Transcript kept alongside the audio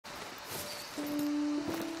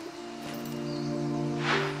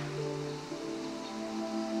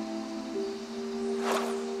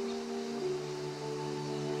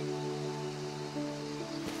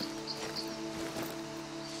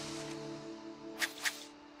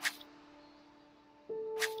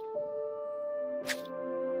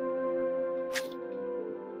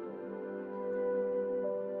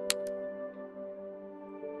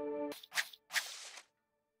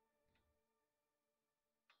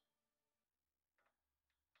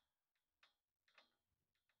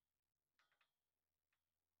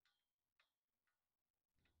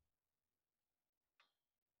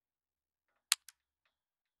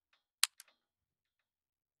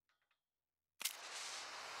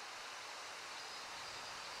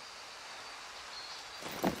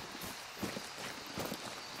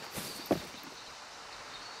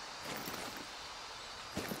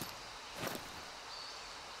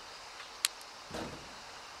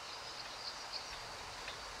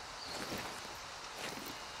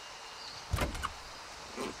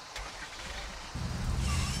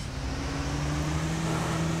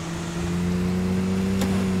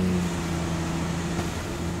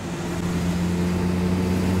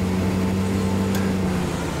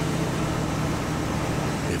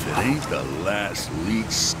Ain't the last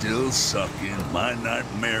leech still sucking my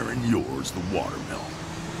nightmare and yours, the Watermill?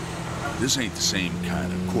 This ain't the same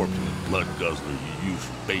kind of corpulent blood guzzler you use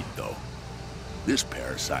for bait, though. This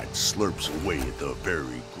parasite slurps away at the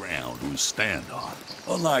very ground we stand on.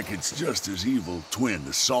 Unlike its just as evil twin,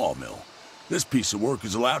 the Sawmill, this piece of work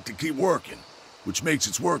is allowed to keep working, which makes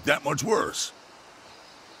its work that much worse.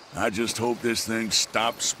 I just hope this thing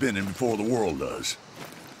stops spinning before the world does.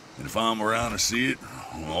 And if I'm around to see it,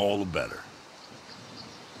 all the better.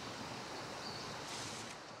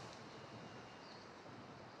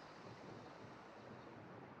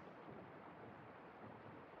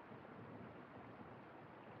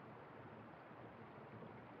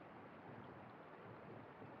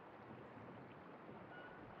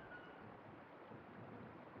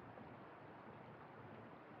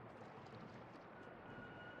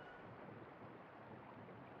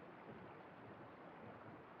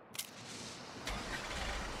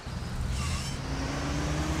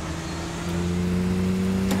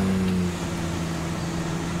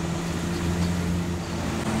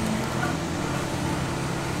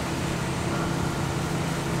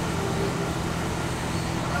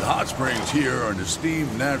 Hotsprings here are an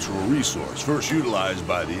esteemed natural resource, first utilized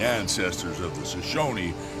by the ancestors of the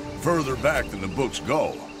Shoshone further back than the books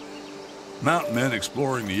go. Mountain men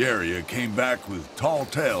exploring the area came back with tall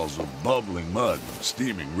tales of bubbling mud and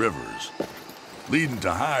steaming rivers, leading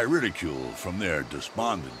to high ridicule from their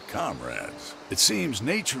despondent comrades. It seems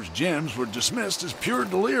nature's gems were dismissed as pure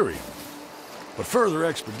delirium, but further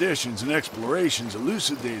expeditions and explorations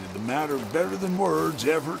elucidated the matter better than words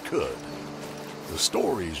ever could. The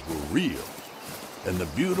stories were real, and the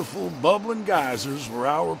beautiful, bubbling geysers were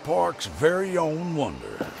our park's very own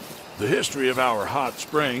wonder. The history of our hot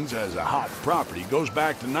springs as a hot property goes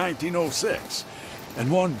back to 1906,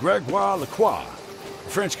 and one Gregoire Lacroix, a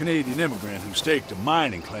French-Canadian immigrant who staked a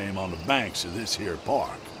mining claim on the banks of this here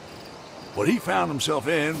park. What he found himself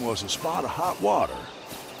in was a spot of hot water,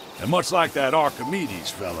 and much like that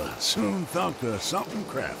Archimedes fella, soon thunk of something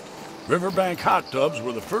crafty. Riverbank hot tubs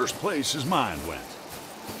were the first place his mind went,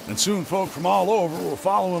 and soon folk from all over were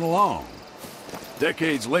following along.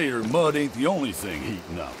 Decades later, mud ain't the only thing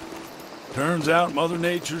heating up. Turns out Mother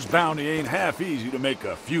Nature's bounty ain't half easy to make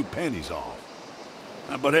a few pennies off.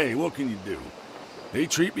 But hey, what can you do? They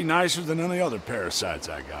treat me nicer than any other parasites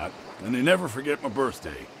I got, and they never forget my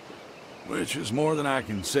birthday, which is more than I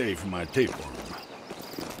can say for my tapeworm.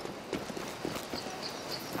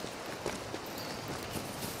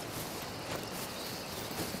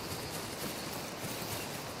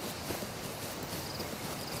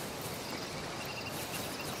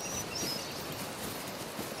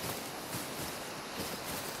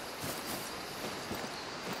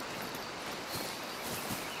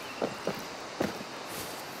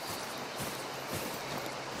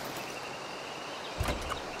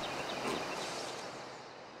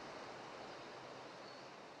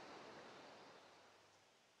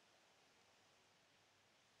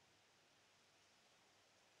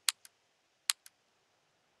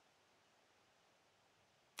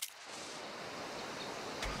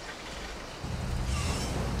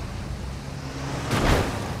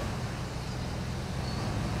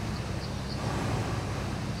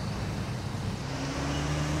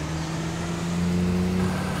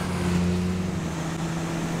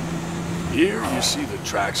 Here you see the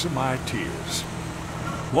tracks of my tears.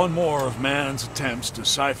 One more of man's attempts to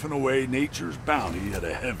siphon away nature's bounty at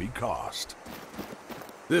a heavy cost.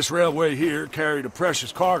 This railway here carried a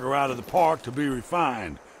precious cargo out of the park to be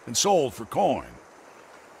refined and sold for coin.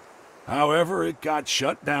 However, it got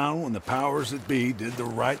shut down when the powers that be did the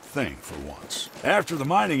right thing for once. After the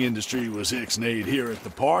mining industry was ixnayed here at the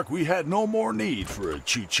park, we had no more need for a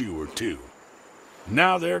choo-choo or two.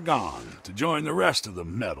 Now they're gone to join the rest of the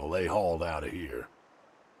metal they hauled out of here.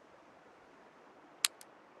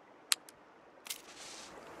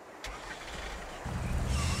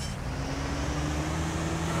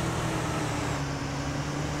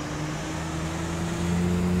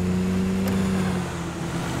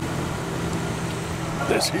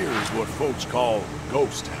 This here is what folks call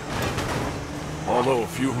Ghost Town. Although a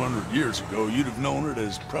few hundred years ago, you'd have known it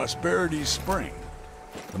as Prosperity Spring,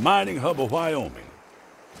 the mining hub of Wyoming.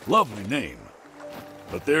 Lovely name,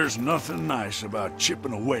 but there's nothing nice about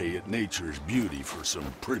chipping away at nature's beauty for some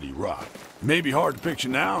pretty rock. Maybe hard to picture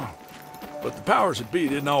now, but the powers that be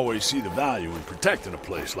didn't always see the value in protecting a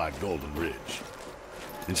place like Golden Ridge.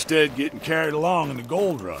 Instead, getting carried along in the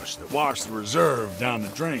gold rush that washed the reserve down the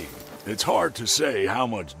drain. It's hard to say how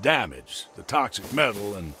much damage the toxic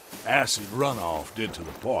metal and acid runoff did to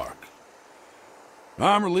the park.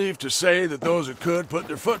 I'm relieved to say that those that could put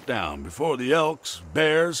their foot down before the elks,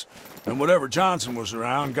 bears, and whatever Johnson was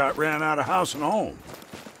around ran out of house and home.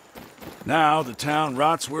 Now the town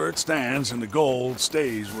rots where it stands and the gold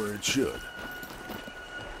stays where it should.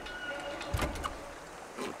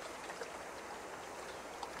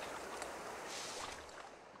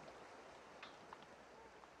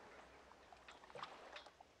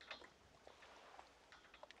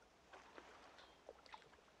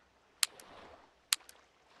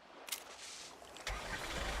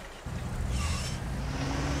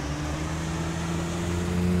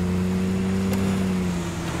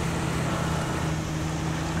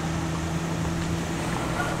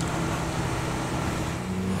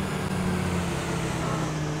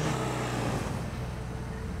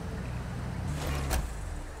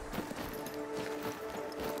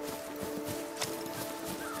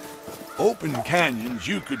 Open canyons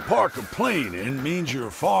you could park a plane in means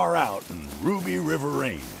you're far out in Ruby River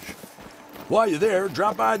Range. While you're there,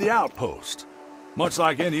 drop by the Outpost. Much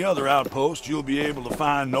like any other outpost, you'll be able to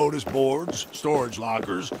find notice boards, storage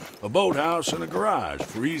lockers, a boathouse, and a garage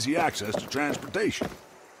for easy access to transportation.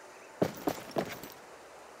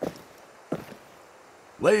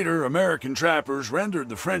 Later, American trappers rendered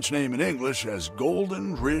the French name in English as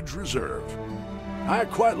Golden Ridge Reserve. I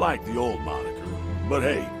quite like the old moniker, but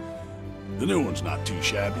hey, the new one's not too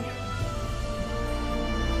shabby.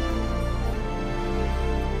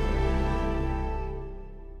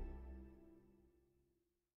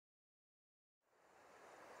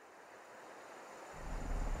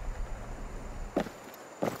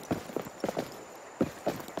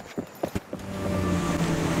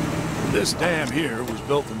 This dam here was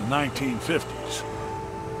built in the 1950s,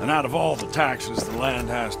 and out of all the taxes the land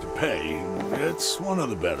has to pay, it's one of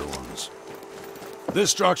the better ones. This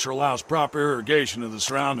structure allows proper irrigation of the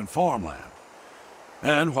surrounding farmland.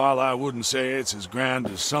 And while I wouldn't say it's as grand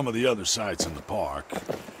as some of the other sites in the park,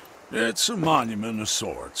 it's a monument of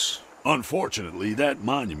sorts. Unfortunately, that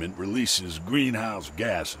monument releases greenhouse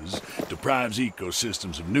gases, deprives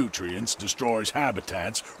ecosystems of nutrients, destroys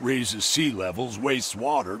habitats, raises sea levels, wastes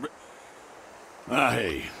water, but...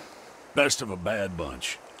 hey, best of a bad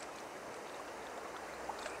bunch.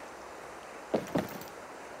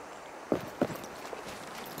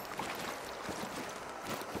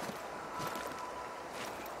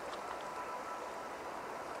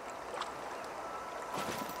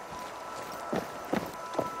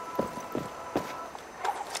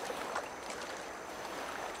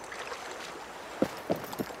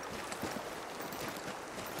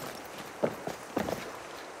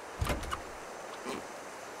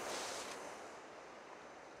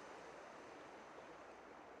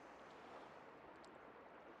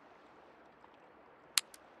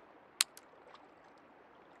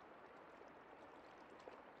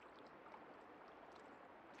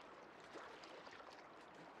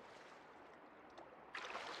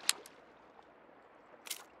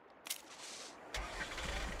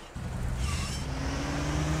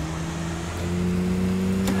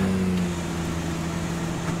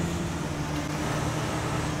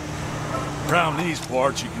 Around these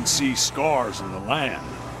parts, you can see scars in the land,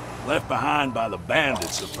 left behind by the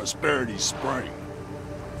bandits of Prosperity Spring.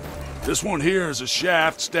 This one here is a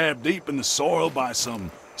shaft stabbed deep in the soil by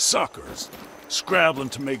some suckers, scrabbling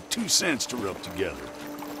to make 2 cents to rub together,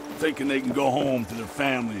 thinking they can go home to their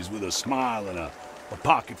families with a smile and a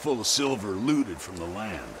pocket full of silver looted from the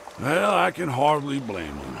land. Well, I can hardly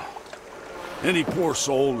blame them. Any poor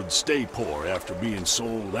soul would stay poor after being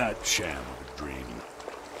sold that sham of a dream.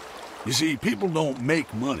 You see, people don't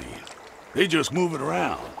make money. They just move it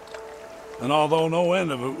around. And although no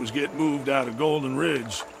end of it was getting moved out of Golden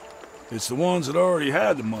Ridge, it's the ones that already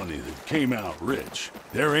had the money that came out rich.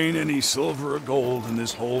 There ain't any silver or gold in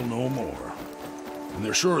this hole no more. And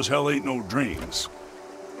there sure as hell ain't no dreams.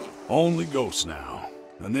 Only ghosts now,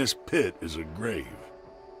 and this pit is a grave.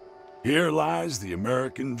 Here lies the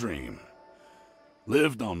American dream.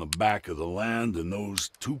 Lived on the back of the land and those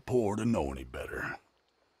too poor to know any better.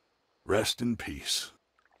 Rest in peace.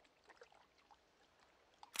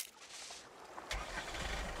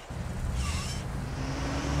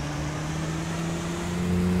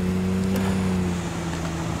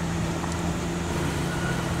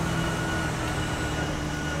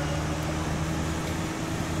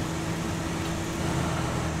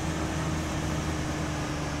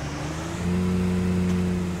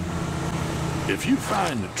 If you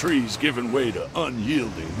find the trees giving way to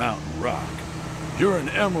unyielding mountain rock, you're in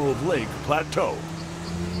Emerald Lake Plateau.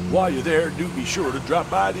 While you're there, do be sure to drop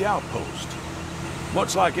by the Outpost.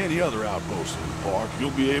 Much like any other outpost in the park,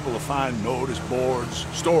 you'll be able to find notice boards,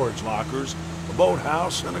 storage lockers, a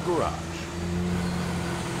boathouse, and a garage.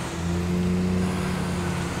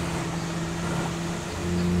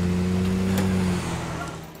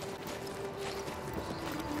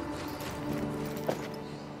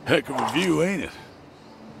 Heck of a view, ain't it?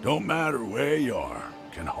 Don't matter where you are,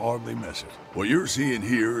 can hardly miss it. What you're seeing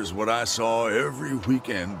here is what I saw every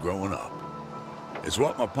weekend growing up. It's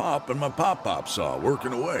what my pop and my pop-pop saw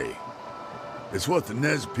working away. It's what the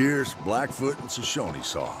Nez Perce, Blackfoot, and Shoshone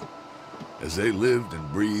saw as they lived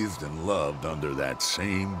and breathed and loved under that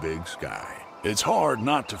same big sky. It's hard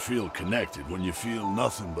not to feel connected when you feel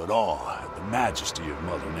nothing but awe at the majesty of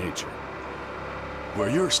Mother Nature. Where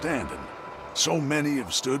you're standing, so many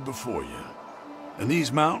have stood before you, and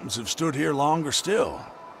these mountains have stood here longer still.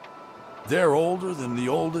 They're older than the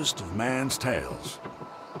oldest of man's tales,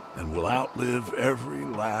 and will outlive every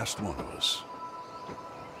last one of us.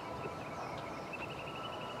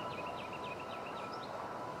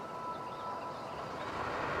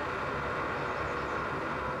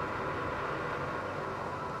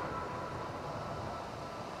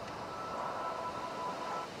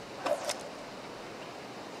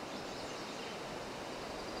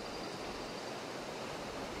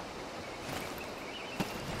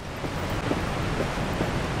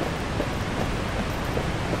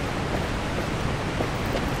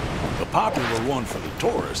 Popular one for the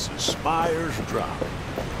tourists is Spires Drop,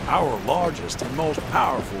 our largest and most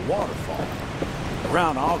powerful waterfall.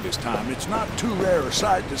 Around August time, it's not too rare a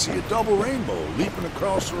sight to see a double rainbow leaping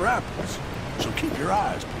across the rapids, so keep your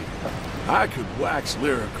eyes peeled. I could wax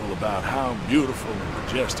lyrical about how beautiful and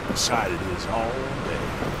majestic a sight it is all day.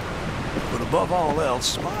 But above all else,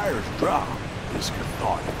 Spires Drop is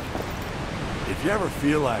cathartic. If you ever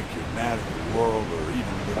feel like you're mad at the world or even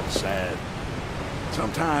a little sad,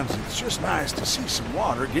 sometimes it's just nice to see some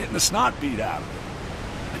water getting the snot beat out of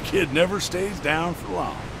it. The kid never stays down for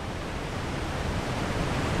long.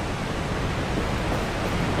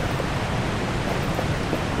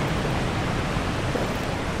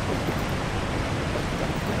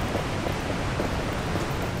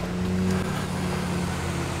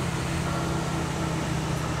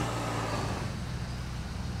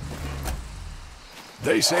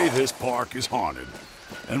 They say this park is haunted.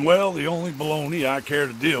 And well, the only baloney I care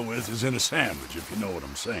to deal with is in a sandwich, if you know what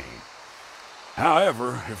I'm saying.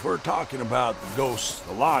 However, if we're talking about the ghosts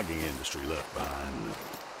the logging industry left behind,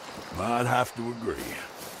 I'd have to agree.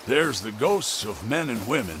 There's the ghosts of men and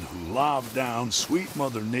women who lobbed down sweet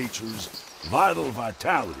Mother Nature's vital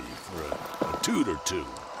vitality for a toot or two.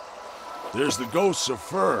 There's the ghosts of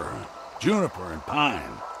fir, juniper, and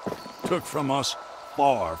pine, took from us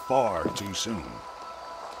far, far too soon.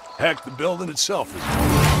 Heck, the building itself is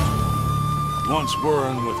once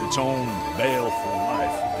whirring with its own baleful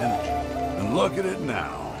life and energy. And look at it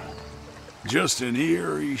now. Just an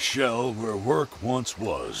eerie shell where work once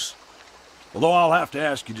was. Although I'll have to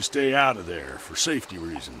ask you to stay out of there for safety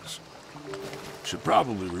reasons. Should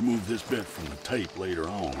probably remove this bit from the tape later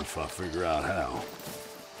on if I figure out how.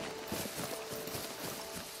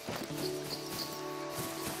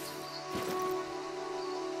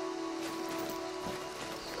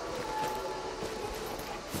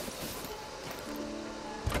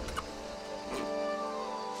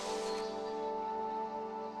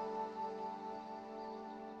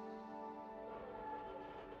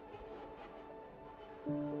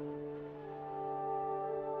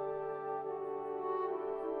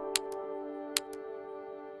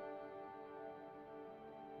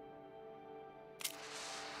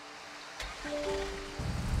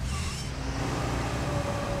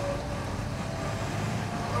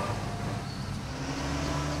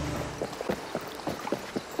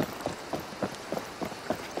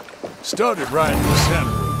 Studded right in the center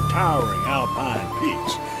of towering alpine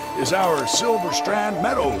peaks is our Silver Strand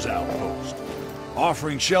Meadows Outpost,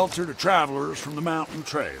 offering shelter to travelers from the mountain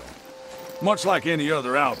trail. Much like any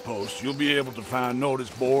other outpost, you'll be able to find notice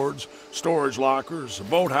boards, storage lockers, a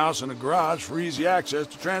boathouse, and a garage for easy access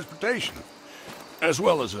to transportation, as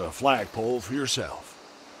well as a flagpole for yourself.